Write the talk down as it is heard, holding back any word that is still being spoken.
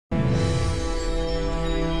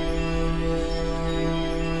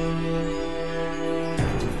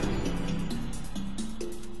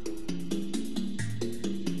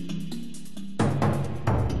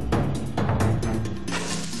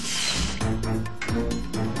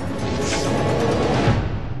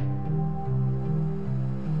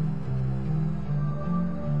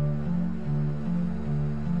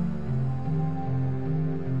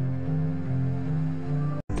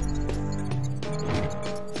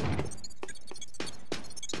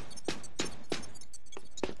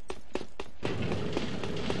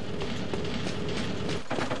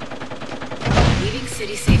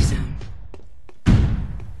city safe zone.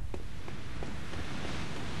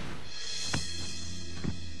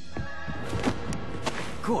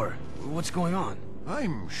 Kor, what's going on?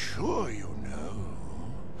 I'm sure you know.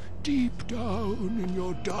 Deep down in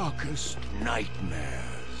your darkest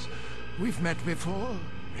nightmares. We've met before,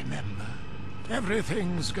 remember?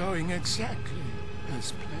 Everything's going exactly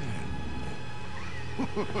as planned.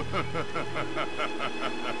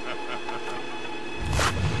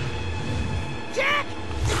 Jack!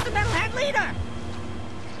 It's the Metalhead leader!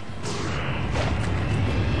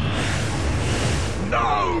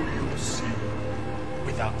 Now you see!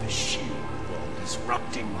 Without the shield wall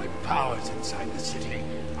disrupting my powers inside the city,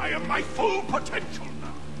 I am my full potential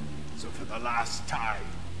now. So for the last time,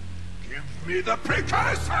 give me the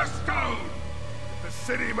Precursor Stone! If the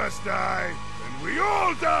city must die, then we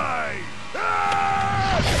all die!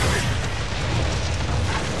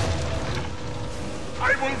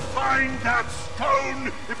 I will find that stone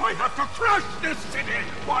if I have to crush this city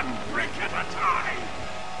one brick at a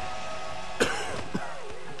time!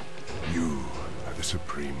 You are the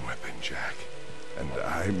supreme weapon, Jack. And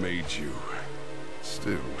I made you.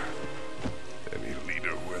 Still, any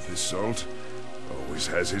leader worth his salt always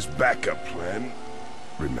has his backup plan.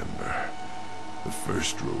 Remember, the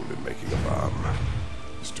first rule in making a bomb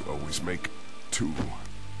is to always make two.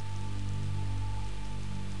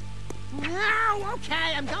 No,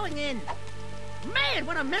 okay, I'm going in. Man,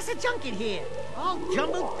 what a mess of junk in here. All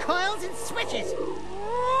jumbled coils and switches.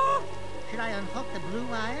 Oh, should I unhook the blue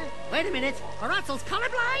wire? Wait a minute, Aratzel's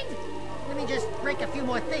colorblind? Let me just break a few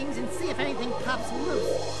more things and see if anything pops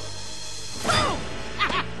loose. Boom!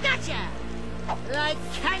 Gotcha! Like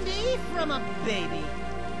candy from a baby.